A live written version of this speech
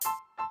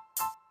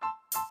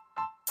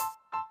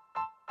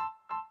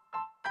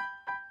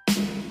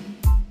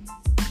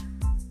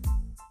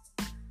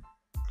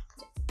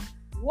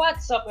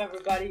What's up,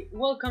 everybody?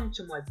 Welcome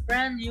to my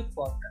brand new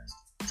podcast,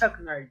 Chuck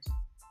Nerds.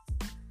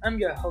 I'm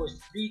your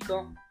host,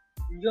 Rico,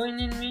 and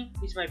joining me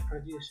is my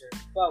producer,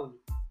 Pauli,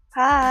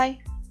 Hi.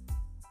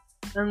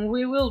 and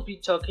we will be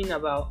talking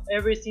about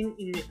everything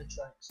in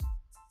mechatronics.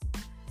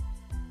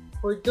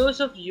 For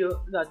those of you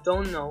that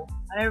don't know,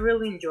 I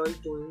really enjoy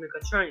doing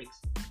mechatronics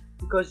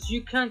because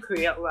you can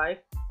create life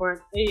for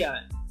an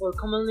AI, or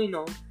commonly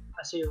known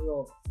as a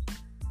robot.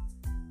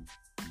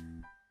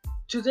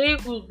 Today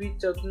we'll be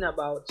talking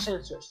about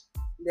sensors,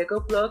 Lego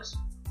blocks,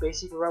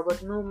 basic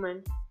robot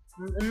movement,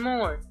 and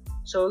more.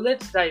 So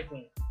let's dive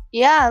in.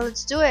 Yeah,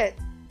 let's do it.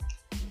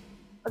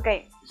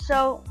 Okay,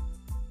 so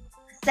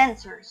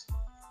sensors.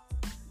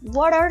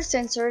 What are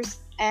sensors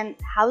and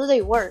how do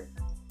they work?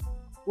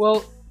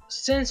 Well,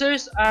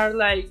 sensors are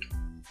like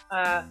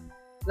a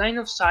line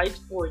of sight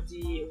for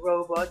the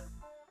robot.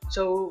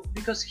 So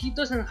because he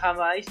doesn't have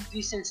eyes,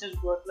 these sensors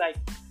work like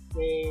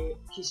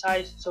his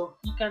eyes, so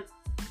he can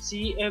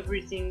see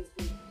everything.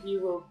 If he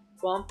will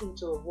bump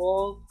into a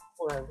wall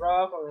or a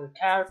rock or a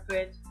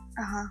carpet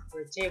Uh-huh.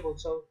 or a table.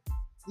 So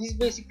this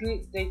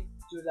basically they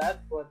do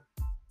that, but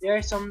there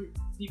are some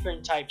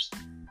different types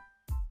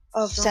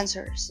Of some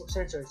sensors. of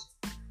sensors.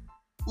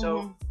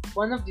 So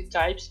one of the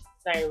types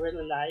that I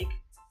really like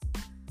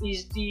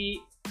is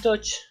the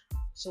touch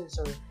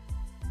sensor.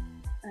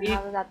 And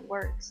how that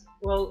works.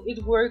 Well,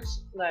 it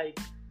works like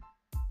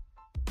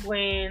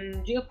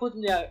when you put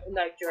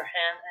like your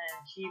hand and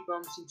he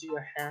bumps into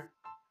your hand.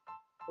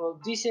 Well,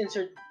 this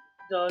sensor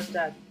does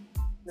that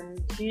when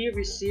he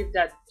receives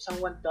that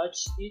someone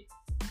touched it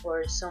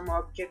or some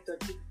object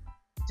touched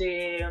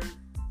it,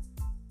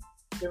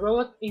 the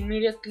robot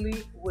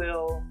immediately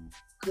will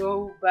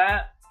go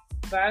back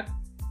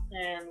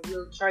and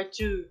will try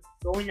to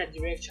go in a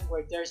direction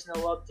where there's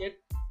no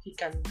object he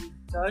can be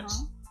touched.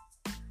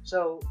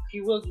 So he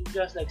will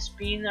just like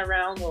spin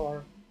around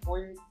or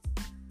going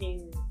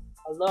in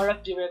a lot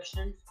of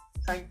directions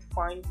trying to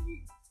find the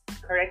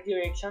correct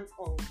direction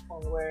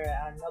on where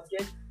an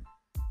object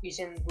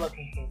isn't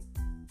blocking him.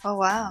 Oh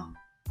wow.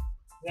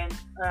 Then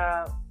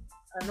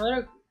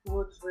another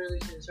good really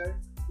sensor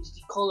is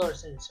the color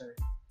sensor.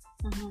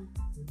 Mm-hmm.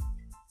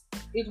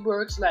 It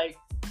works like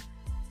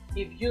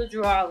if you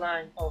draw a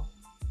line of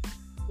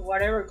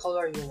whatever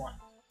color you want.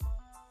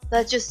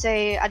 Let's just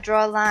say I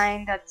draw a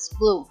line that's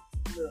blue.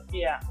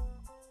 Yeah,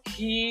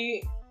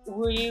 he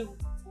we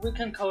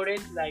can code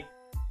it like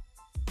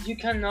you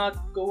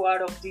cannot go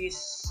out of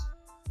this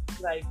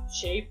like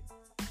shape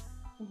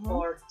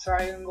or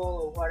triangle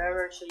or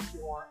whatever shape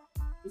you want.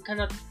 You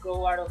cannot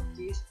go out of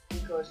this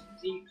because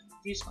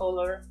this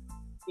color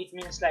it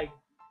means like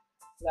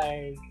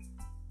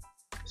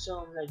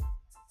some like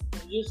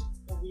if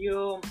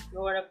you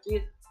go out of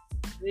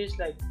this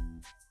like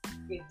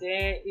if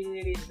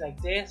it is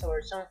like this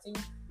or something,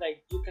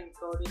 like you can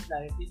code it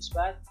like it's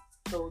bad,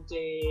 so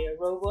the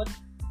robot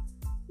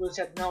will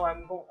say no,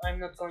 I'm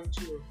not going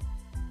to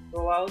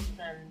go out,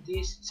 and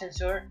this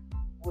sensor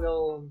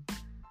will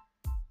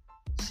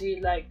see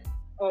like,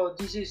 oh,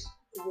 this is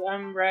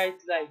I'm right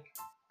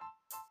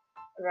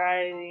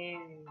in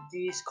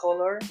this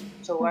color,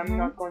 so I'm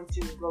not going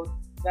to go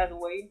that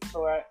way,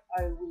 so I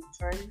will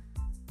turn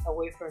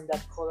away from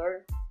that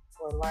color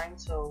or line,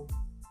 so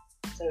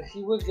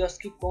he will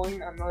just keep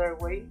going another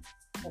way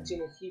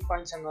until he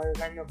finds another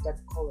line of that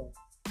color.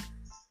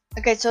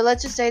 Okay, so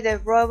let's just say the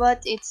robot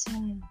it's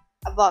in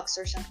a box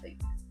or something.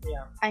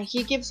 Yeah. And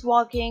he keeps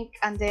walking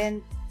and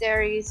then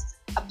there is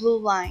a blue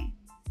line.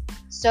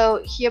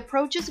 So he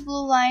approaches the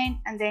blue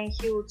line and then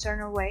he will turn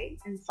away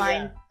and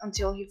find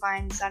until he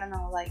finds, I don't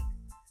know, like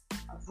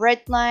a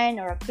red line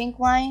or a pink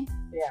line.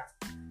 Yeah.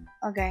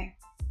 Okay.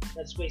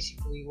 That's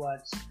basically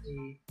what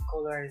the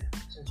color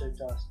sensor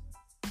does.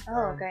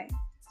 Oh, okay.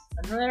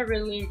 Another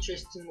really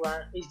interesting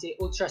one is the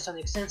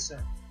ultrasonic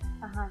sensor.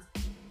 Uh-huh.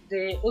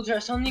 The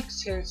ultrasonic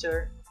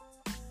sensor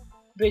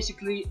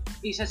basically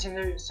is a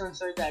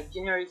sensor that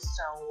generates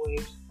sound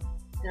waves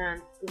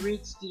and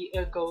reads the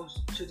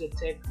echoes to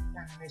detect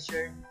and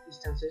measure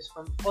distances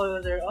from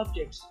other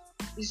objects.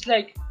 It's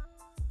like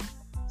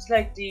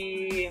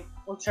the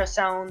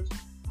ultrasound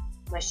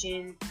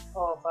machine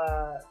of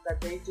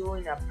that they do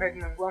in a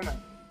pregnant woman.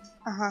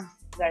 Uh-huh.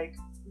 Like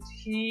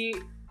he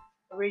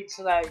reads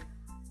like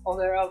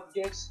other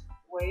objects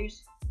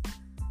waves,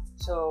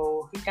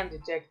 so he can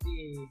detect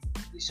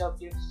these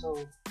objects, so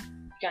he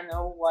can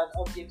know what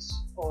objects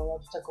or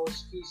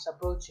obstacles he's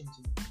approaching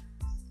to.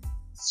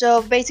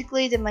 So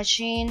basically the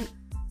machine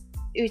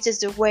uses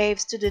the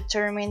waves to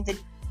determine the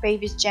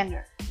baby's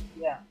gender.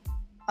 Yeah,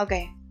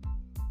 Okay.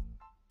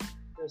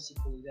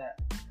 basically that.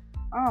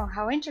 Oh,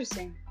 how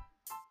interesting.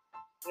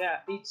 Yeah,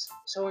 it's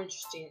so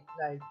interesting.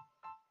 Like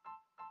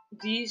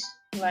this,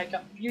 like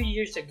a few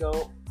years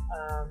ago,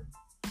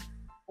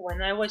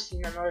 when I was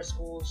in another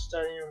school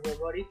studying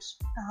robotics,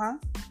 Uh-huh.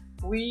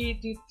 we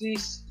did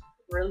this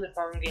really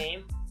fun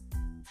game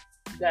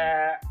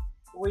that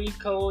we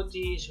code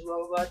this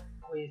robot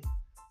with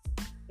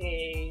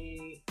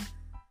a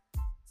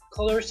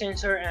color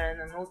sensor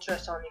and an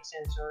ultrasonic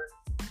sensor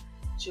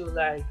to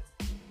like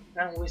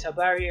and with a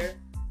barrier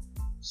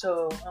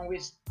So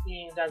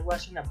and that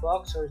was in a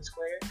box or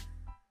square,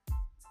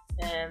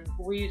 and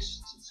we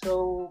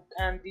throw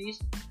candies.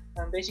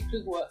 And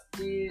basically, what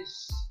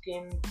this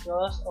game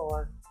does,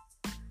 or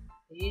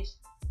is,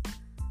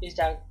 is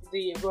that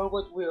the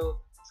robot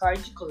will try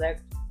to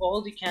collect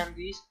all the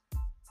candies,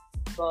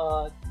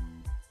 but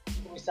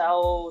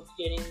without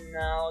getting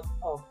out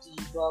of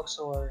the box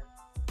or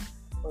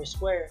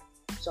square.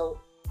 So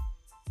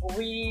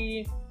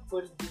we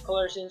put the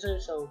color sensor,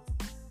 so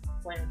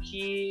when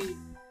he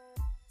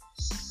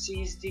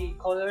sees the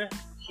color,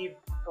 he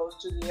goes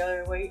to the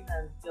other way,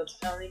 and the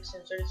ultrasonic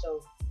sensor,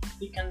 so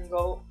he can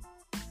go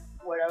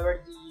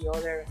wherever the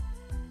other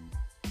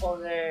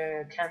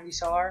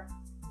candies are,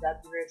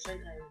 that direction.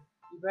 And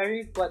the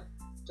barrier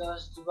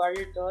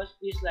does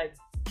is like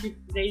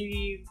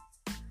they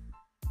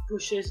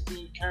pushes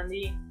the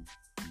candy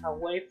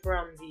away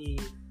from the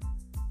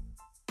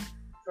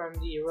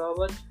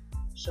robot,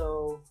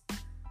 so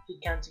he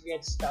can't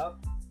get stuck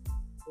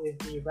with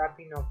the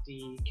wrapping of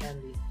the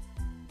candy.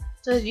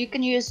 So you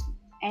can use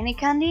any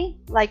candy,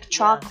 like Yeah,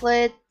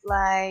 chocolate,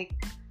 like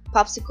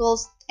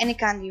popsicles, any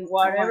candy you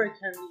whatever want.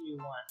 candy you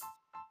want.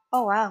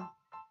 Oh wow!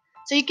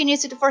 So you can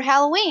use it for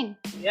Halloween.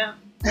 Yeah,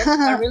 that's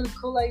a really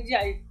cool idea.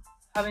 I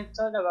haven't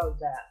thought about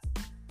that.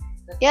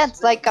 Yeah, That's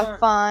it's really like a fun.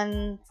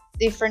 fun,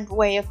 different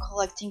way of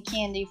collecting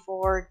candy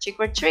for trick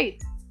or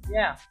treat.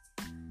 Yeah,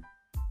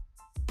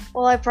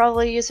 Well, I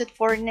probably use it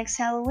for next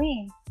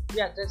Halloween.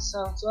 yeah, that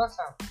sounds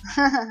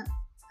awesome.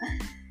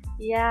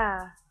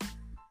 Yeah.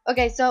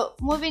 Okay, so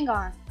moving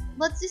on.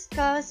 Let's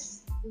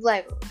discuss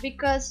Lego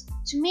because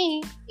to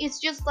me it's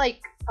just like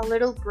a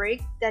little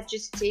brick that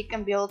just take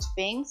and build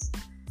things.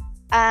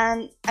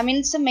 And I mean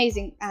it's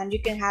amazing and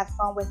you can have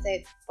fun with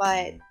it,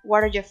 but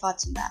what are your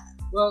thoughts on that?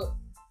 Well,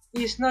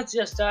 it's not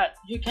just that.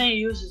 You can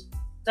use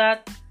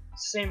that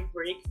same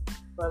brick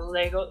for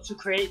Lego to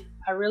create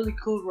a really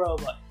cool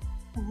robot.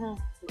 Hmm.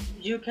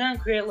 You can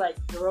create like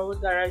the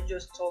robot that I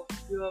just told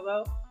you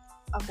about,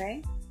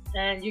 Okay.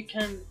 and you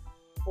can,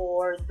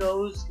 for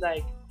those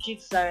like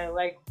kids that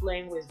like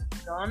playing with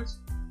guns,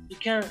 you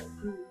can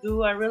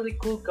do a really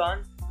cool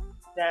gun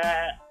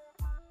that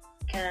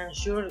can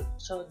shoot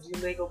some of the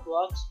Lego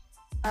blocks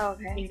Oh,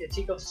 okay. in the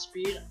tick of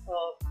speed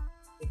of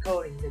the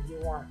coding that you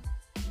want.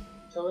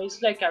 So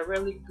it's like a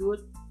really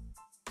good,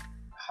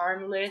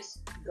 harmless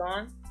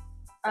gun.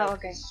 Oh, Like,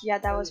 okay. it's Yeah,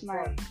 that really was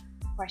my fun.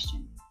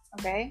 question.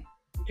 Okay.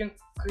 You can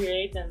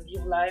create and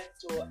give life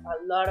to a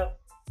lot of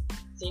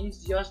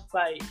things just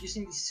by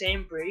using the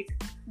same brick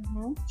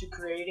Mm-hmm. to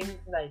creating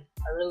like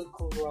a really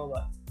cool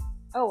robot.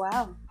 Oh,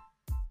 wow.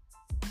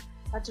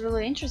 That's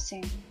really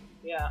interesting.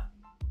 Yeah,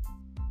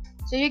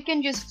 So you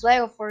can use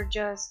Lego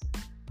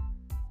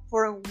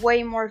for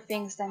way more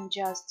things than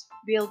just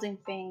building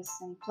things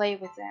and play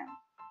with them.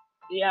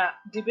 yeah.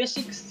 The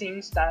basic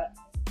things that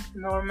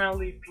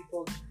normally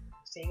people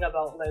think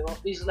about Lego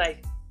is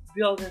like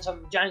building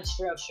some giant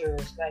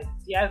structures like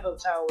the Eiffel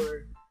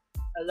Tower,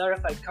 a lot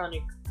of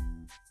iconic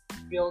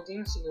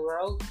buildings in the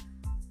world.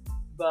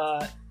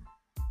 But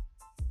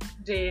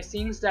the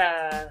things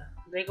that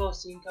Lego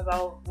think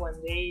about when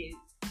they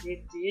did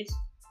this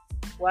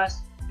was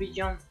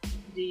beyond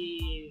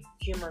the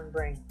human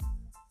brain.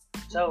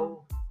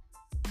 So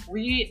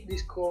we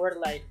discovered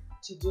like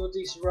to do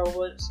these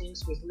robot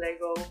things with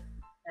Lego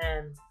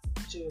and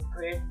to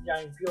create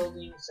giant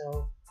buildings.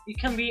 So it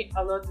can be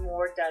a lot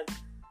more that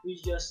we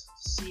just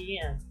see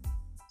and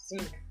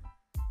think.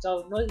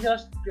 So not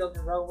just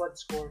building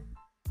robots for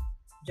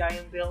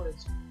giant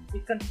buildings, we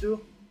can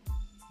do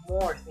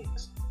more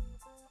things.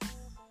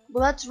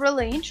 Well, that's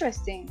really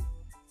interesting.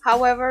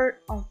 However,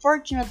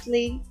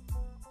 unfortunately,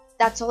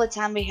 that's all the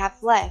time we have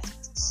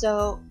left.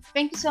 So,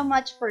 thank you so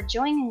much for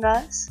joining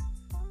us.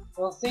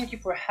 Well, thank you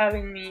for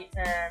having me,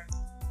 and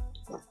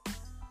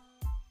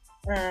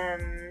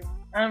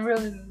I'm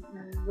really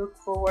look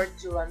forward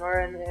to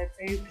another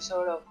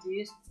episode of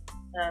this.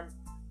 And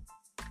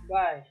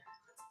bye,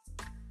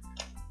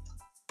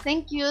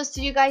 Thank you.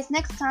 See you guys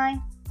next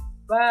time.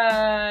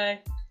 bye.